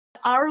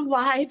our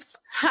lives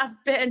have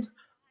been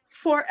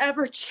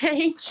forever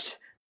changed.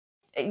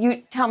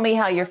 You tell me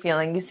how you're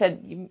feeling. You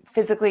said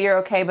physically you're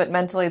okay, but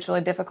mentally it's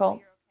really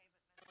difficult.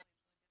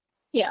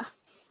 Yeah.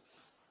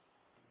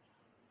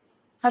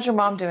 How's your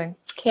mom doing?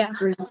 Yeah.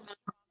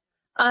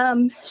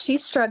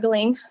 She's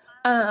struggling.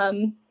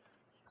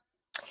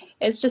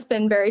 It's just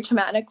been very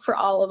traumatic for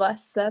all of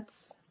us.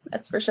 That's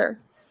for sure.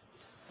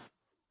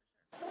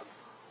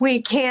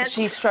 We can't.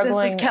 She's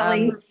struggling. This is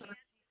Kelly.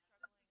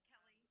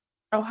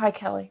 Oh, hi,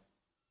 Kelly.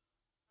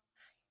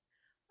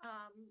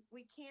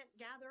 We can't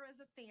gather as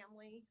a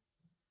family.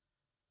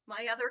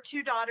 My other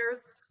two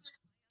daughters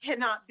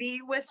cannot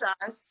be with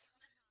us.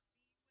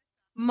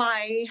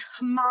 My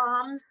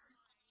mom's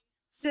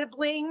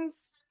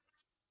siblings,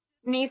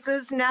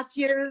 nieces,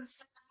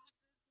 nephews,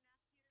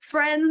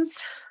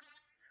 friends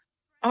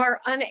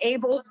are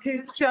unable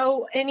to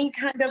show any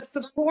kind of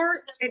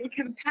support and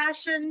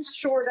compassion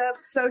short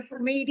of social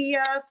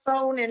media,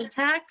 phone, and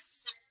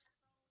text.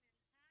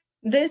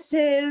 This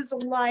is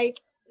like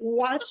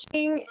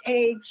watching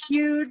a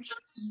huge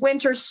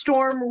winter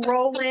storm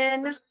roll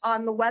in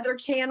on the Weather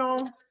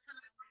Channel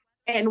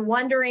and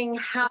wondering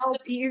how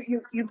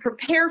you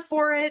prepare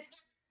for it.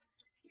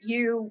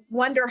 You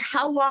wonder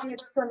how long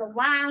it's going to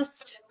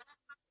last,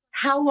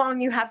 how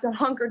long you have to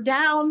hunker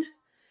down,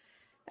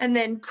 and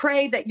then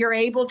pray that you're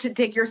able to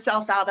dig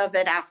yourself out of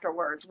it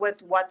afterwards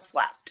with what's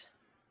left.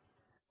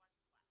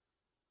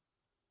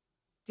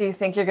 Do you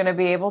think you're going to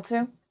be able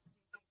to?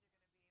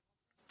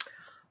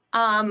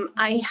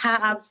 I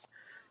have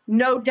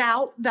no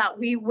doubt that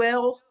we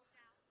will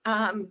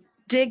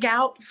dig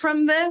out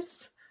from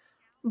this,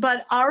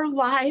 but our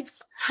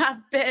lives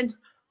have been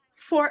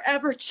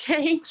forever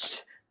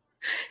changed.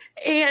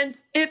 And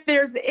if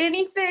there's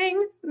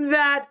anything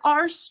that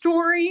our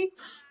story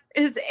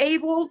is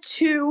able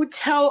to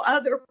tell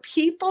other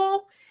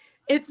people,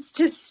 it's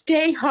to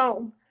stay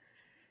home,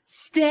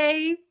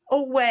 stay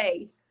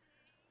away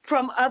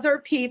from other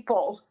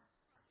people.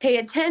 Pay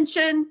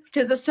attention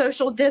to the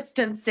social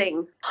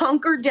distancing.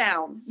 Hunker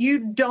down. You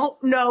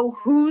don't know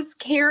who's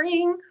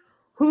carrying,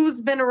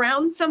 who's been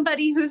around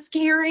somebody who's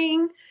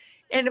carrying.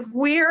 And if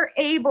we're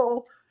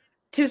able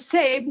to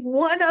save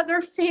one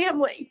other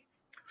family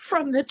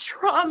from the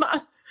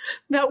trauma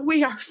that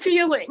we are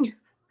feeling,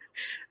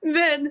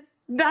 then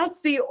that's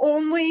the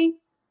only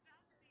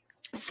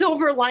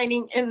silver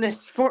lining in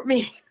this for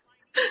me.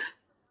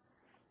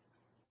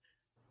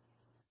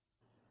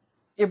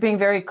 You're being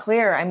very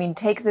clear. I mean,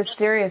 take this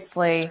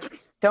seriously.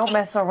 Don't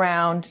mess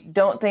around.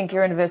 Don't think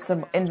you're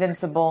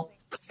invincible.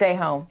 Stay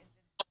home.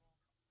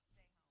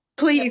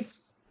 Please,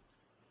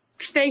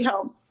 stay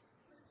home.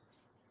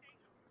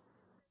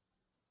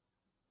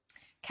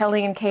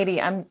 Kelly and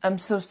Katie, I'm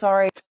so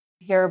sorry to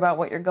hear about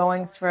what you're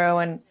going through,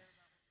 and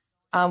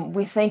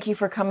we thank you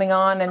for coming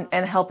on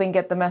and helping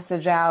get the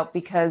message out,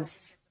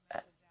 because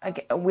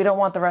we don't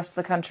want the rest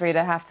of the country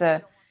to have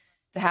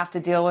to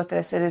deal with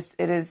this. It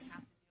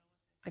is.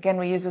 Again,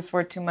 we use this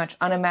word too much,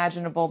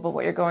 unimaginable, but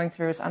what you're going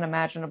through is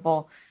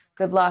unimaginable.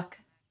 Good luck.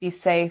 Be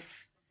safe.